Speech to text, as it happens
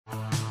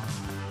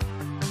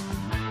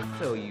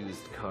sell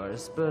used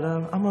cars, but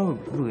I'm a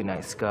really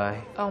nice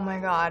guy. Oh my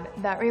god,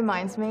 that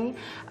reminds me.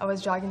 I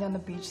was jogging down the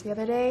beach the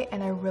other day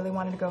and I really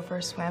wanted to go for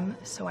a swim,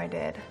 so I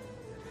did.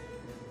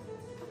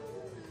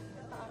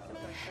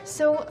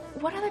 So,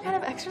 what other kind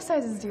of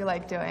exercises do you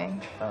like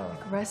doing?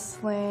 Like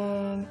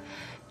wrestling,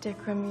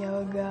 Bikram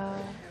yoga?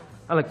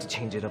 I like to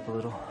change it up a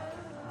little.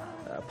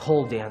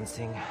 Pole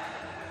dancing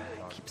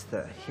keeps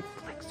the hip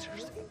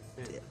flexors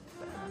stiff.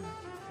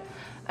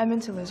 I'm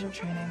into lizard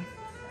training.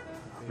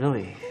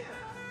 Really?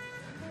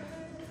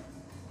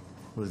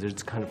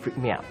 Lizards kind of freak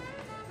me out.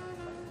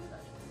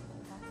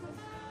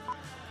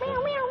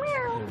 Meow, meow,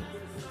 meow.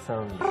 It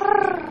sounds...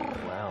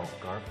 Wow,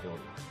 Garfield.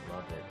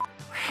 Love it.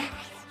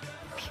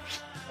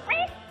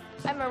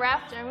 I'm a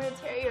raptor. I'm gonna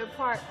tear you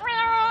apart.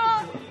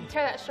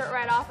 Tear that shirt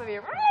right off of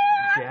you.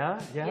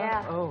 Yeah? Yeah?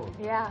 Yeah. Oh.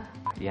 Yeah.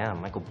 Yeah,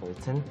 Michael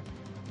Bolton.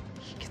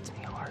 He gets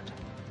me hard.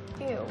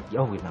 Ew.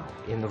 Oh, no,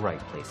 in the right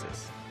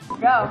places.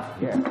 Go.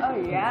 Yeah. Oh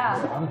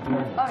yeah. I'm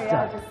doing it. Oh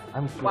yeah. Just,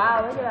 I'm feeling wow,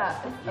 it. look at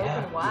that. It's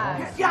open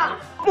wide. Yeah,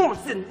 I'm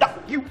gonna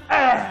knock you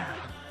out.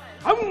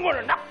 I'm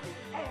gonna knock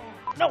you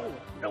out. No,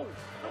 no.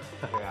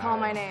 Call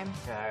my name.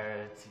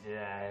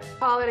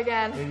 Call it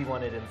again. Maybe you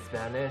want it in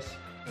Spanish?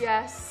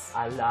 Yes.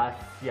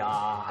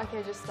 Alacia.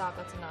 Okay, just stop.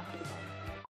 That's enough.